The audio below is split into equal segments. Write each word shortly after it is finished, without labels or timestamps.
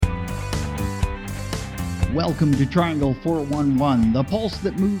Welcome to Triangle 411, the pulse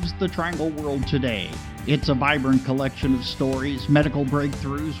that moves the Triangle world today. It's a vibrant collection of stories, medical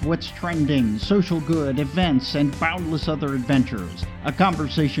breakthroughs, what's trending, social good, events, and boundless other adventures. A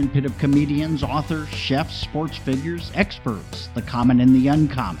conversation pit of comedians, authors, chefs, sports figures, experts, the common and the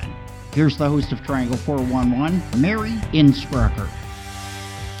uncommon. Here's the host of Triangle 411, Mary Innsbrucker.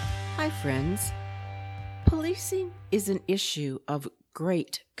 Hi, friends. Policing is an issue of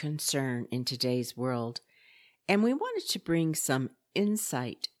great concern in today's world, and we wanted to bring some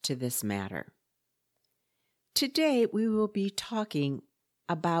insight to this matter. Today, we will be talking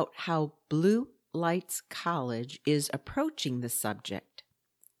about how Blue Lights College is approaching the subject.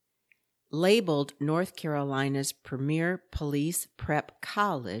 Labeled North Carolina's premier police prep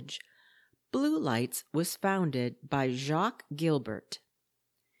college, Blue Lights was founded by Jacques Gilbert.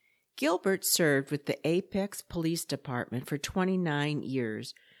 Gilbert served with the Apex Police Department for 29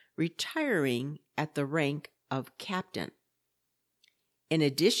 years, retiring at the rank of captain. In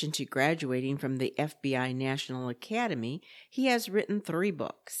addition to graduating from the FBI National Academy, he has written 3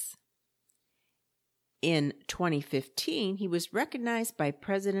 books. In 2015, he was recognized by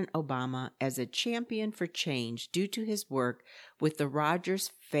President Obama as a champion for change due to his work with the Rogers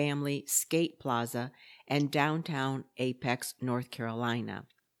Family Skate Plaza and downtown Apex, North Carolina.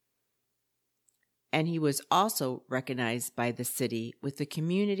 And he was also recognized by the city with the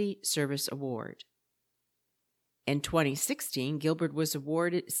Community Service Award. In 2016, Gilbert was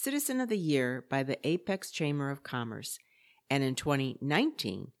awarded Citizen of the Year by the Apex Chamber of Commerce, and in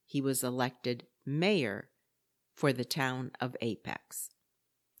 2019, he was elected mayor for the town of Apex.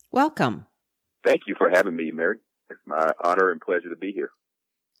 Welcome. Thank you for having me, Mary. It's my honor and pleasure to be here.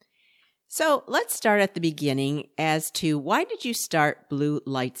 So let's start at the beginning as to why did you start Blue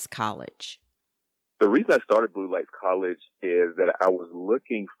Lights College? The reason I started Blue Lights College is that I was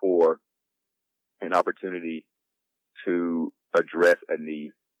looking for an opportunity to address a need,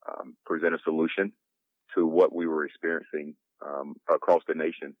 present a solution to what we were experiencing across the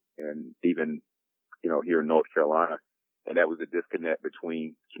nation and even, here in North Carolina. And that was a disconnect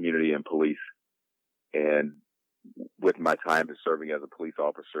between community and police. And with my time as serving as a police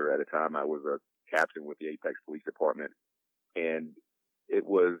officer, at a time I was a captain with the Apex Police Department. And it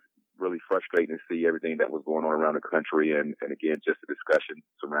was really frustrating to see everything that was going on around the country. And again, just the discussion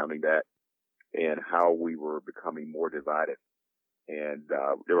surrounding that and how we were becoming more divided. And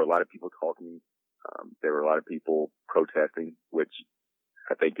there were a lot of people talking. There were a lot of people protesting, which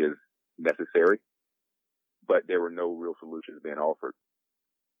I think is necessary, but there were no real solutions being offered.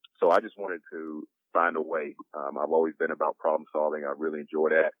 So I just wanted to find a way. I've always been about problem solving. I really enjoy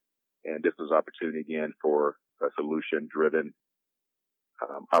that. And this was an opportunity again for a solution-driven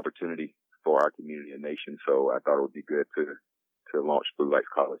opportunity for our community and nation. So I thought it would be good to launch Blue Lights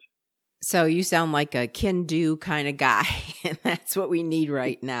College. So you sound like a can-do kind of guy, and that's what we need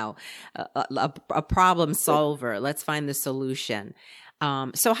right now, a problem solver. Let's find the solution.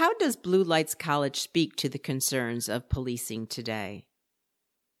 So how does Blue Lights College speak to the concerns of policing today?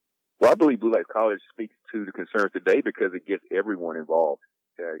 Well, I believe Blue Lights College speaks to the concerns today because it gets everyone involved.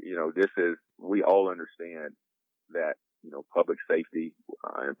 We all understand that, public safety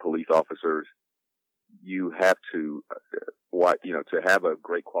and police officers, you have to, to have a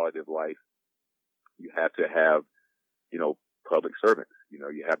great quality of life, you have to have, public servants,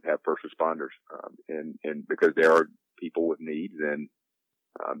 you have to have first responders, and because there are people with needs and,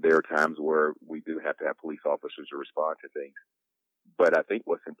 there are times where we do have to have police officers to respond to things. But I think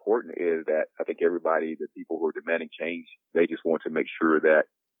what's important is that I think everybody, the people who are demanding change, they just want to make sure that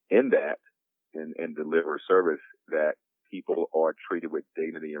in that and deliver service that people are treated with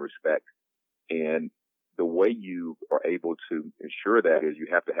dignity and respect. And the way you are able to ensure that is you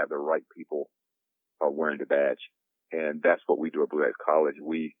have to have the right people wearing the badge. And that's what we do at Blue Lights College.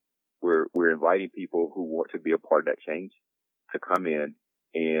 We're inviting people who want to be a part of that change to come in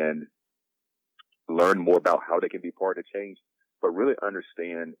and learn more about how they can be part of the change, but really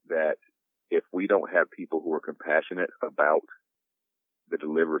understand that if we don't have people who are compassionate about the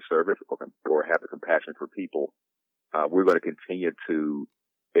delivered service or have the compassion for people, we're going to continue to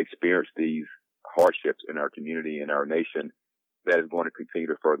experience these hardships in our community and our nation that is going to continue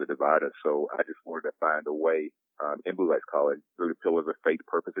to further divide us. So I just wanted to find a way in Blue Lights College through the pillars of faith,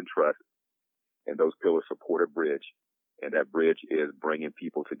 purpose, and trust. And those pillars support a bridge. And that bridge is bringing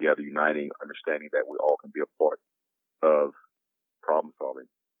people together, uniting, understanding that we all can be a part of problem solving.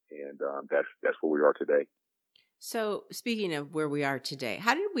 And that's where we are today. So speaking of where we are today,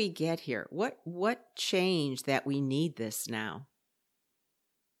 how did we get here? What changed that we need this now?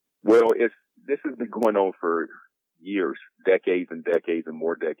 Well, this has been going on for years, decades and decades and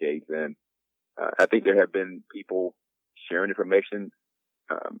more decades. And I think there have been people sharing information,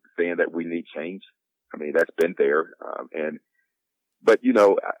 saying that we need change. I mean, that's been there. But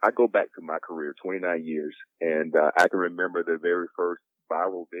I go back to my career, 29 years, and I can remember the very first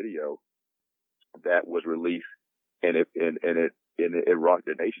viral video that was released, and it rocked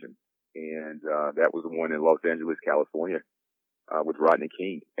the nation. And that was the one in Los Angeles, California, with Rodney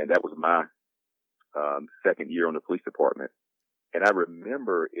King. And that was my second year on the police department. And I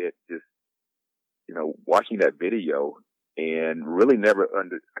remember it just, watching that video and really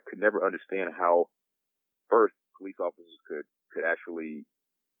I could never understand how first police officers could actually,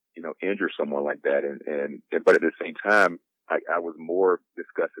 injure someone like that. But at the same time, I was more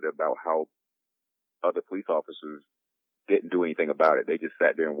disgusted about how other police officers didn't do anything about it. They just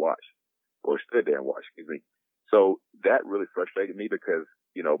sat there and watched, or stood there and watched, excuse me. So that really frustrated me because,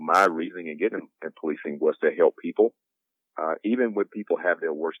 my reasoning in getting in policing was to help people. Even when people have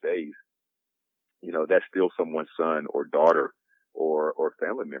their worst days, that's still someone's son or daughter or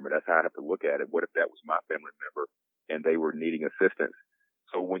family member. That's how I have to look at it. What if that was my family member and they were needing assistance?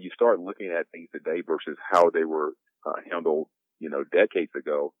 So when you start looking at things today versus how they were handled, decades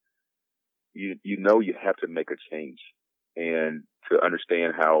ago, you have to make a change. And to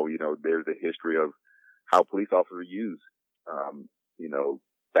understand how, there's a history of how police officers are used,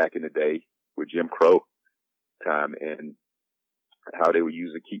 back in the day with Jim Crow time, and how they were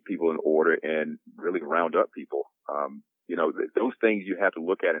used to keep people in order and really round up people. Those things you have to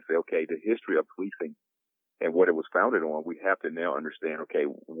look at and say, okay, the history of policing and what it was founded on, we have to now understand, okay,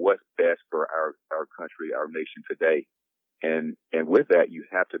 what's best for our country, our nation today. And with that, you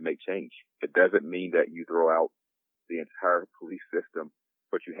have to make change. It doesn't mean that you throw out the entire police system,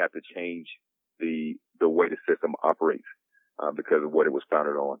 but you have to change the way the system operates, because of what it was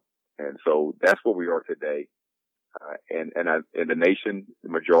founded on. And so that's where we are today. And the nation, the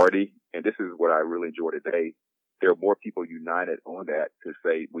majority, and this is what I really enjoy today, there are more people united on that to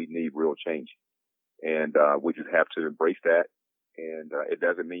say we need real change. And we just have to embrace that. And it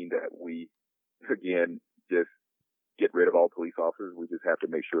doesn't mean that we, again, just get rid of all police officers. We just have to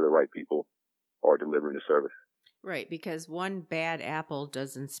make sure the right people are delivering the service. Right, because one bad apple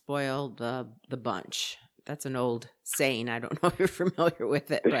doesn't spoil the bunch. That's an old saying. I don't know if you're familiar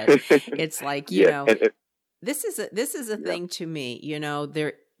with it, but it's like, this is a thing to me.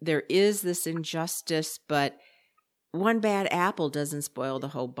 There is this injustice, but one bad apple doesn't spoil the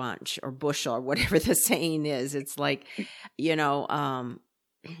whole bunch or bushel or whatever the saying is. It's like, I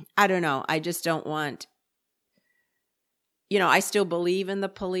don't know. I just don't want, I still believe in the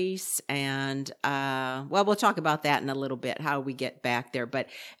police, and, we'll talk about that in a little bit, how we get back there. But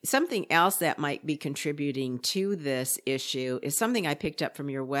something else that might be contributing to this issue is something I picked up from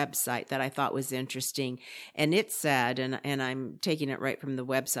your website that I thought was interesting. And it said, and I'm taking it right from the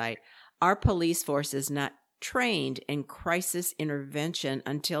website, our police force is not trained in crisis intervention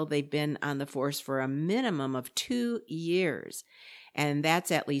until they've been on the force for a minimum of 2 years. And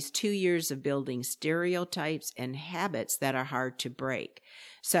that's at least 2 years of building stereotypes and habits that are hard to break.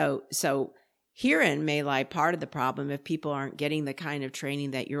 So herein may lie part of the problem if people aren't getting the kind of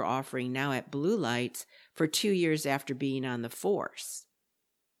training that you're offering now at Blue Lights for 2 years after being on the force.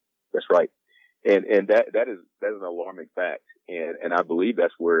 That's right. And that is an alarming fact. And I believe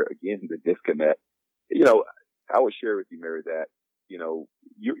that's where, again, the disconnect, I would share with you, Mary, that,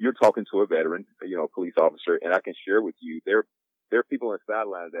 you're talking to a veteran, a police officer, and I can share with you, there are people on the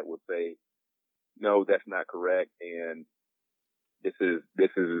sidelines that will say, no, that's not correct. And this is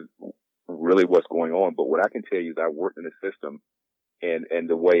really what's going on. But what I can tell you is I worked in the system, and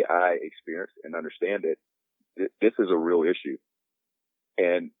the way I experience and understand it, this is a real issue.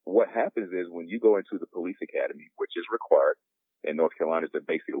 And what happens is when you go into the police academy, which is required in North Carolina, is the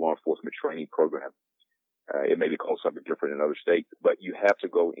basic law enforcement training program. It may be called something different in other states, but you have to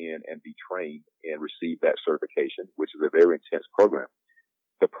go in and be trained and receive that certification, which is a very intense program.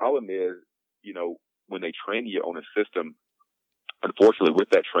 The problem is, when they train you on a system, unfortunately with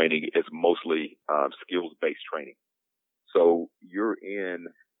that training, it's mostly skills-based training. So you're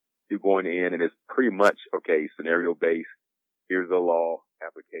going in and it's pretty much, okay, scenario-based. Here's the law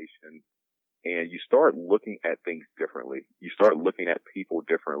application. And you start looking at things differently. You start looking at people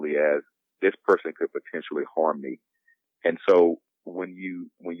differently as this person could potentially harm me. And so when you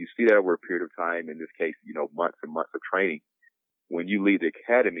see that over a period of time, in this case, months and months of training, when you leave the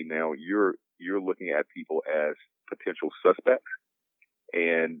academy now, you're looking at people as potential suspects,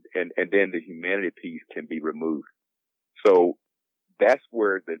 and then the humanity piece can be removed. So that's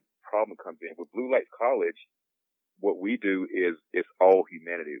where the problem comes in. With Blue Lights College, what we do is it's all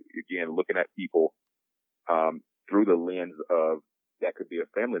humanity. Again, looking at people through the lens of that could be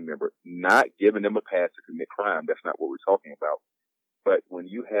a family member, not giving them a pass to commit crime. That's not what we're talking about. But when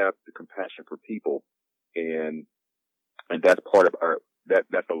you have the compassion for people, and that's part of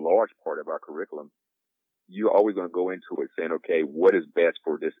that's a large part of our curriculum, you're always going to go into it saying, okay, what is best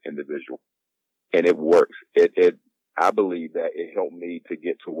for this individual? And it works. I believe that it helped me to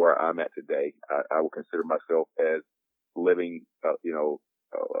get to where I'm at today. I would consider myself as living, a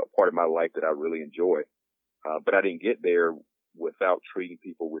part of my life that I really enjoy. But I didn't get there without treating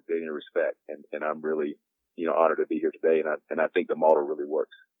people with dignity and respect. And I'm really, honored to be here today. And I think the model really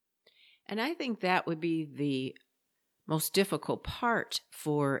works. And I think that would be the most difficult part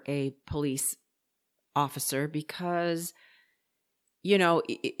for a police officer, because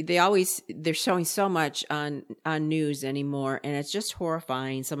they're showing so much on news anymore, and it's just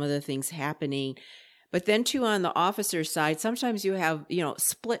horrifying, some of the things happening. But then too, on the officer side, sometimes you have,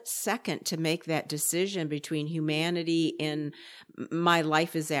 split second to make that decision between humanity and my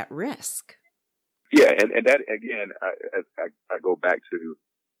life is at risk. Yeah. And that, again, I go back to,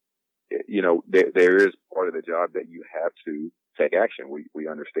 there is part of the job that you have to take action. We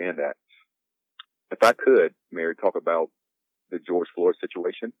understand that. If I could, Mary, talk about the George Floyd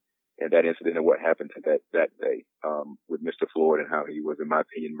situation and that incident and what happened to that day, with Mr. Floyd and how he was, in my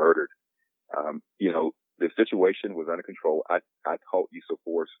opinion, murdered. The situation was under control. I taught use of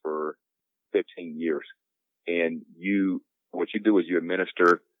force for 15 years, and what you do is you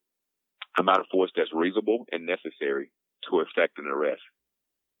administer amount of force that's reasonable and necessary to effect an arrest.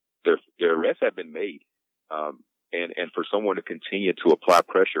 The arrests have been made, and for someone to continue to apply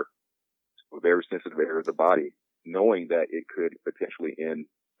pressure to a very sensitive area of the body, knowing that it could potentially end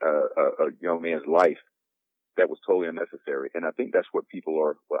a young man's life, that was totally unnecessary. And I think that's what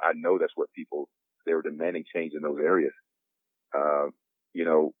I know that's what they're demanding change in those areas.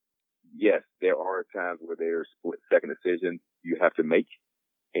 Yes, there are times where there's split second decisions you have to make,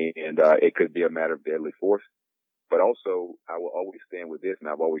 and it could be a matter of deadly force. But also, I will always stand with this, and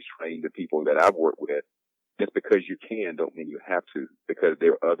I've always trained the people that I've worked with. Just because you can don't mean you have to, because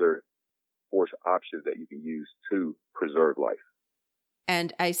there are other force options that you can use to preserve life.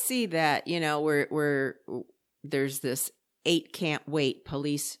 And I see that, there's this 8 Can't Wait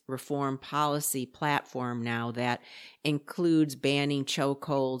police reform policy platform now that includes banning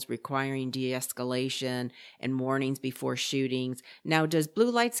chokeholds, requiring de-escalation, and warnings before shootings. Now, does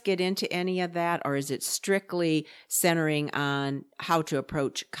Blue Lights get into any of that, or is it strictly centering on how to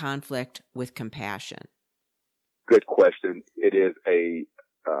approach conflict with compassion? Good question. It is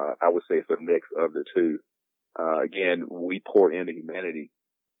I would say it's a mix of the two. Again, we pour in the humanity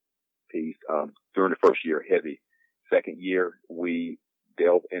piece during the first year heavy. Second year, we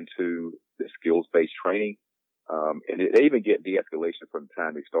delve into the skills-based training, and they even get de-escalation from the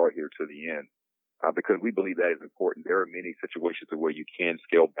time they start here to the end, because we believe that is important. There are many situations where you can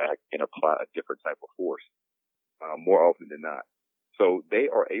scale back and apply a different type of force, more often than not. So they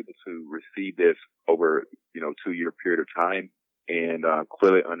are able to receive this over, 2-year period of time, and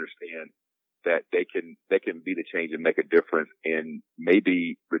clearly understand that they can be the change and make a difference, and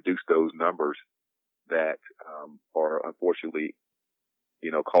maybe reduce those numbers that are unfortunately,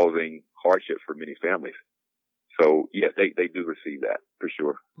 causing hardship for many families. So yes, they do receive that for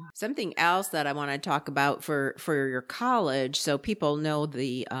sure. Something else that I want to talk about for your college, so people know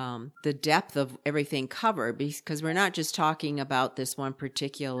the depth of everything covered, because we're not just talking about this one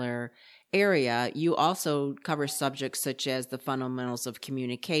particular area. You also cover subjects such as the fundamentals of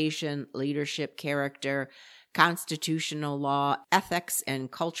communication, leadership, character, constitutional law, ethics, and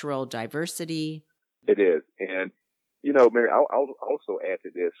cultural diversity. It is. And, Mary, I'll also add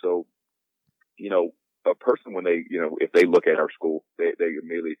to this. So, a person, when they, if they look at our school, they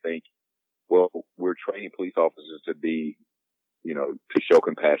immediately think, well, we're training police officers to be, to show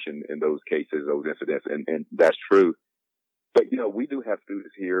compassion in those cases, those incidents. And that's true. But, we do have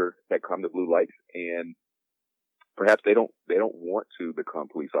students here that come to Blue Lights, and perhaps they don't want to become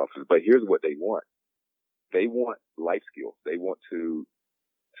police officers, but here's what they want. They want life skills. They want to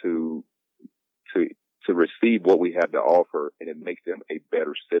receive what we have to offer, and it makes them a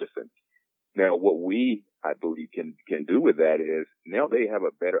better citizen. Now, what we, I believe, can do with that is now they have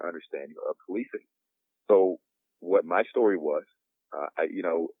a better understanding of policing. So what my story was, I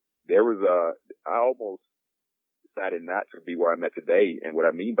almost decided not to be where I'm at today. And what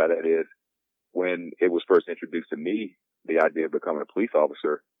I mean by that is, when it was first introduced to me, the idea of becoming a police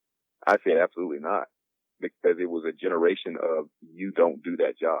officer, I said absolutely not, because it was a generation of, you don't do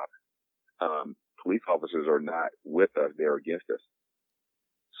that job. Police officers are not with us, they're against us.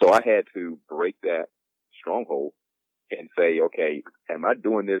 So I had to break that stronghold and say, okay, am I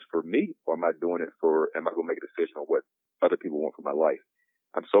doing this for me, or am I going to make a decision on what other people want for my life.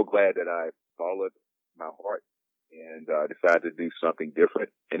 I'm so glad that I followed my heart and decided to do something different.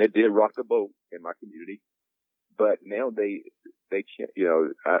 And it did rock the boat in my community. But now they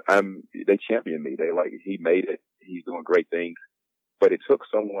champion me. They like, he made it. He's doing great things. But it took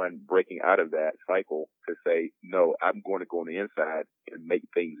someone breaking out of that cycle to say, no, I'm going to go on the inside and make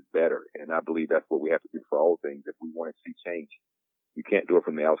things better. And I believe that's what we have to do for all things. If we want to see change, you can't do it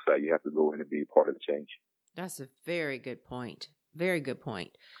from the outside. You have to go in and be a part of the change. That's a very good point. Very good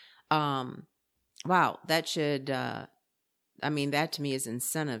point. Wow, that should, that to me is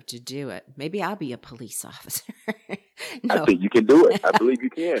incentive to do it. Maybe I'll be a police officer. No. I think you can do it. I believe you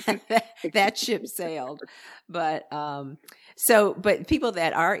can. That ship sailed. But people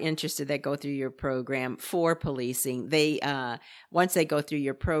that are interested, that go through your program for policing, they once they go through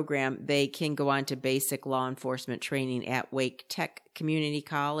your program, they can go on to basic law enforcement training at Wake Tech Community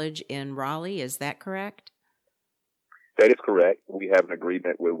College in Raleigh. Is that correct? That is correct. We have an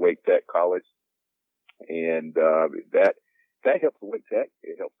agreement with Wake Tech College, and that helps Wake Tech.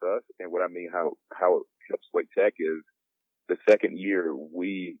 It helps us. And what I mean, how it helps Wake Tech is the second year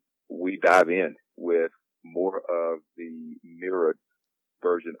we dive in with more of the mirrored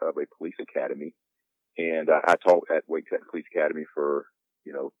version of a police academy. And I taught at Wake Tech Police Academy for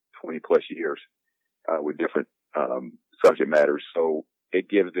 20 plus years with different subject matters. So it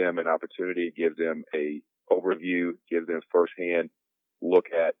gives them an opportunity, it gives them a overview, gives them firsthand look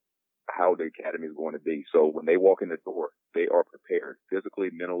at how the academy is going to be. So when they walk in the door, they are prepared physically,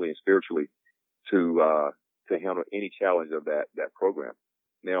 mentally, and spiritually to handle any challenge of that program.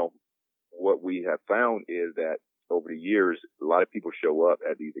 Now, what we have found is that over the years, a lot of people show up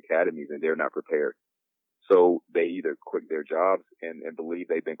at these academies and they're not prepared. So they either quit their jobs and believe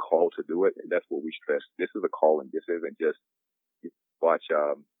they've been called to do it. And that's what we stress. This is a calling. This isn't just watch,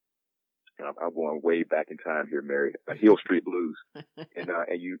 I'm going way back in time here, Mary. Hill Street Blues, and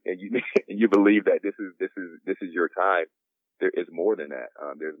you believe that this is your time. There is more than that.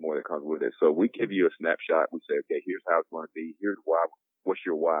 There's more that comes with it. So we give you a snapshot. We say, okay, here's how it's going to be. Here's why. What's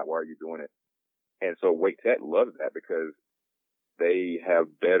your why? Why are you doing it? And so Wake Tech loves that because they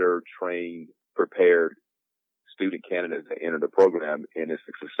have better trained, prepared student candidates that enter the program, and it's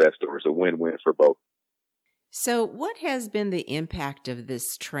a success story. It's a win-win for both. So what has been the impact of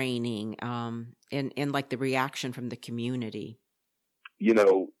this training and like the reaction from the community?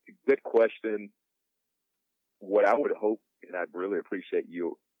 Good question. What I would hope, and I'd really appreciate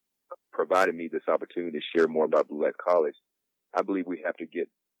you providing me this opportunity to share more about Blue Lights College. I believe we have to get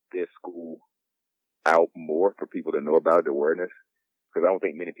this school out more for people to know about the awareness, because I don't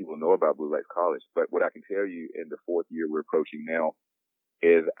think many people know about Blue Lights College. But what I can tell you in the fourth year we're approaching now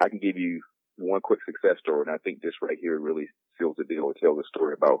is I can give you one quick success story, and I think this right here really seals the deal. It tells the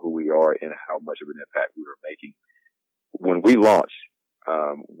story about who we are and how much of an impact we were making. When we launched,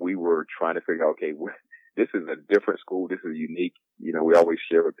 we were trying to figure out, okay, this is a different school. This is unique. We always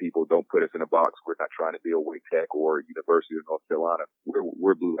share with people, don't put us in a box. We're not trying to be a Wake Tech or University of North Carolina.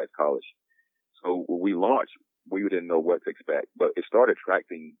 We're Blue Lights College. So when we launched, we didn't know what to expect, but it started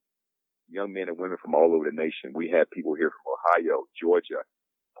attracting young men and women from all over the nation. We had people here from Ohio, Georgia,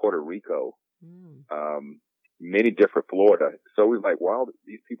 Puerto Rico, many different Florida. So we were like, wow,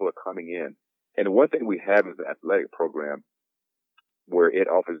 these people are coming in. And the one thing we have is an athletic program where it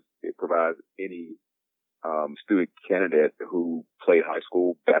provides any student candidate who played high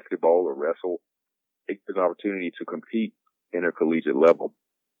school basketball or wrestle, it gives an opportunity to compete intercollegiate level.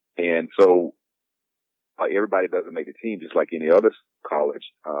 And so everybody doesn't make the team just like any other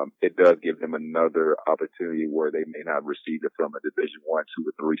college. It does give them another opportunity where they may not have received it from a Division I, 2,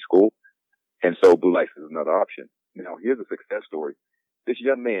 or 3 school. And so Blue Lights is another option. Now, here's a success story. This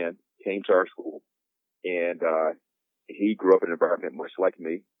young man came to our school, and he grew up in an environment much like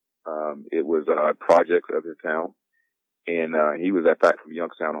me. It was projects of his town, and he was, in fact, from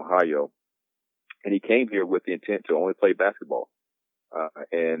Youngstown, Ohio. And he came here with the intent to only play basketball.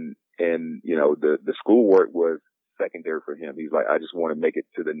 The schoolwork was secondary for him. He's like, I just want to make it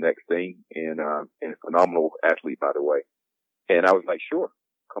to the next thing, and a phenomenal athlete, by the way. And I was like, sure,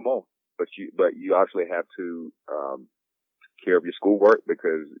 come on. But you obviously have to care of your schoolwork,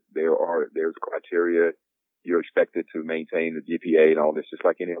 because there's criteria. You're expected to maintain the GPA and all this, just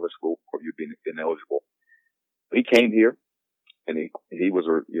like any other school, or you'd be ineligible. He came here, and he was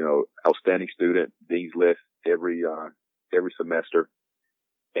a outstanding student, Dean's List every semester.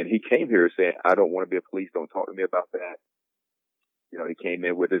 And he came here saying, I don't want to be a police. Don't talk to me about that. He came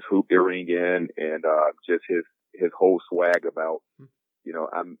in with his hoop earring and just his whole swag about,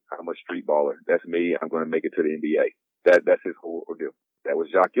 I'm a street baller. That's me. I'm going to make it to the NBA. That's his whole ordeal. That was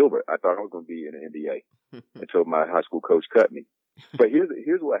Jacques Gilbert. I thought I was going to be in the NBA until my high school coach cut me. But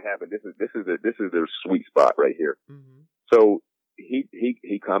here's what happened. This is the sweet spot right here. Mm-hmm. So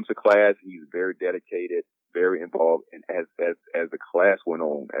he comes to class. He's very dedicated, very involved. And as the class went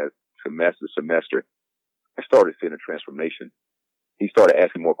on, as semester, I started seeing a transformation. He started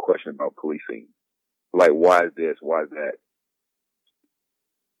asking more questions about policing, like why is this, why is that?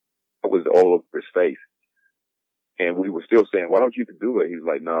 It was all over his face. And we were still saying, why don't you do it? He was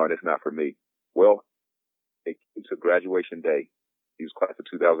like, no, that's not for me. Well, it came to graduation day. He was class of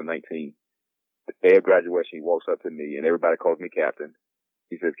 2019. The day of graduation, he walks up to me, and everybody calls me Captain.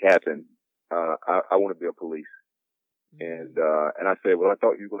 He says, Captain, I want to be a police. And I said, well, I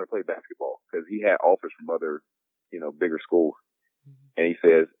thought you were going to play basketball, because he had offers from other, bigger schools. And he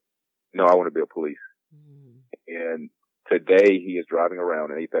says, no, I want to be a police. And today he is driving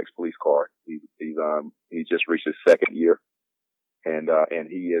around an Apex police car. He just reached his second year. And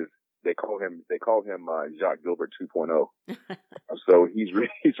he is, they call him Jacques Gilbert 2.0. So he's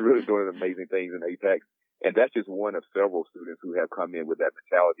really doing amazing things in Apex. And that's just one of several students who have come in with that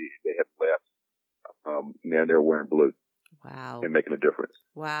mentality. They have left. Now they're wearing blue. Wow. And making a difference.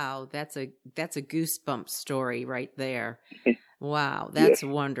 Wow. That's a goosebump story right there. Wow. That's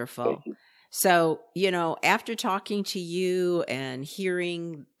wonderful. So, after talking to you and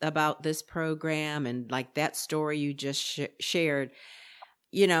hearing about this program and like that story you just shared,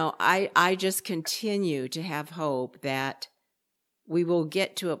 I just continue to have hope that we will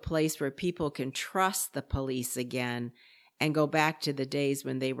get to a place where people can trust the police again and go back to the days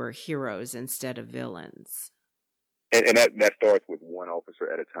when they were heroes instead of villains. And that starts with one officer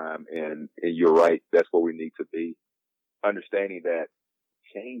at a time. And you're right. That's where we need to be. Understanding that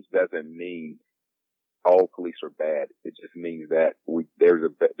change doesn't mean all police are bad. It just means that there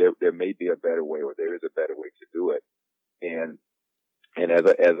may be a better way, or there is a better way to do it. And as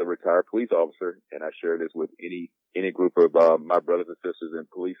a retired police officer, and I share this with any group of my brothers and sisters in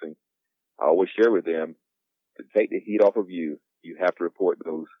policing, I always share with them, to take the heat off of you, you have to report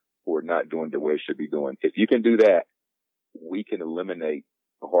those who are not doing the way it should be doing. If you can do that, we can eliminate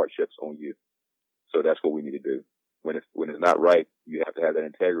the hardships on you. So that's what we need to do. When it's not right, you have to have that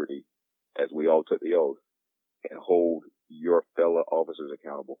integrity, as we all took the oath, and hold your fellow officers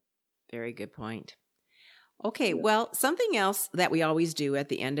accountable. Very good point. Okay, well, something else that we always do at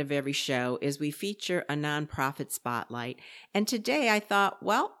the end of every show is we feature a nonprofit spotlight. And today I thought,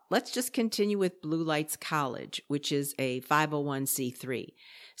 well, let's just continue with Blue Lights College, which is a 501c3.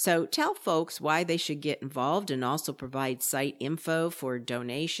 So tell folks why they should get involved, and also provide site info for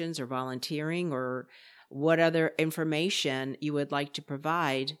donations or volunteering, or what other information you would like to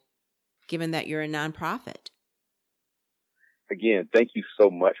provide, given that you're a nonprofit. Again, thank you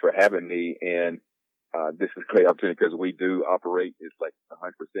so much for having me. And this is a great opportunity, because we do operate, it's like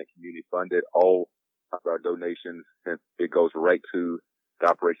 100% community funded. All of our donations, it goes right to the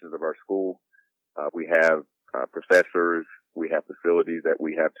operations of our school. We have professors, we have facilities that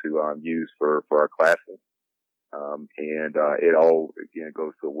we have to use for our classes. And it all, again,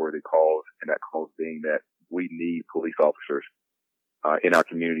 goes to a worthy cause, and that cause being that we need police officers in our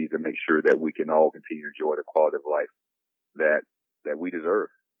community to make sure that we can all continue to enjoy the quality of life that we deserve.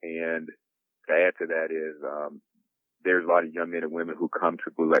 And to add to that is, there's a lot of young men and women who come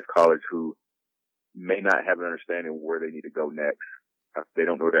to Blue Lights College who may not have an understanding of where they need to go next. They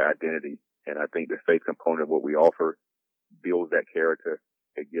don't know their identity. And I think the faith component of what we offer builds that character.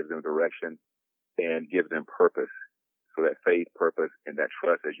 It gives them direction and gives them purpose. So that faith, purpose, and that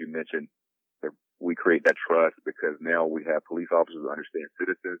trust, as you mentioned, we create that trust because now we have police officers who understand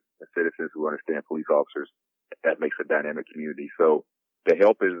citizens and citizens who understand police officers. That makes a dynamic community. So the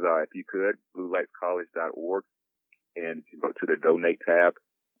help is, if you could, bluelightscollege.org, and you go to the donate tab,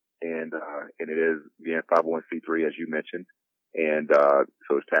 and it is, again, 501c3, as you mentioned. And, so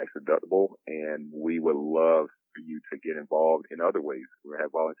it's tax deductible, and we would love for you to get involved in other ways. We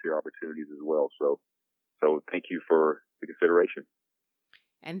have volunteer opportunities as well. So thank you for the consideration.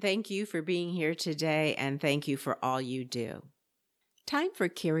 And thank you for being here today, and thank you for all you do. Time for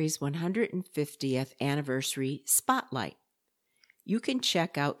Carrie's 150th anniversary spotlight. You can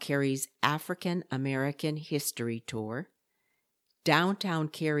check out Carrie's African American History Tour, Downtown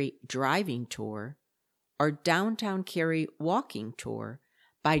Cary Driving Tour, or Downtown Cary Walking Tour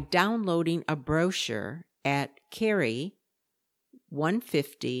by downloading a brochure at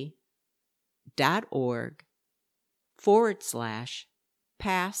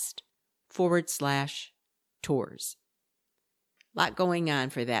A lot going on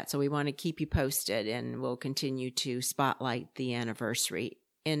for that, so we want to keep you posted, and we'll continue to spotlight the anniversary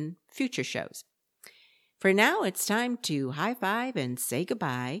in future shows. For now, it's time to high five and say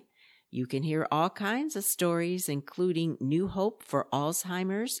goodbye. You can hear all kinds of stories, including new hope for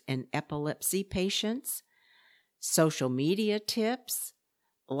Alzheimer's and epilepsy patients, social media tips,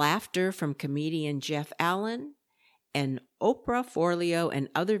 laughter from comedian Jeff Allen, and Oprah Forleo and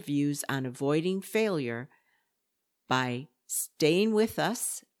other views on avoiding failure by staying with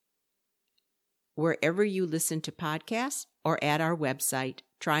us wherever you listen to podcasts or at our website,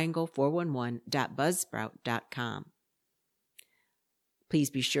 triangle411.buzzsprout.com. Please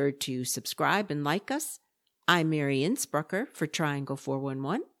be sure to subscribe and like us. I'm Mary Innsbrucker for Triangle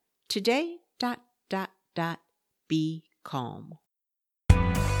 411. Today, be calm.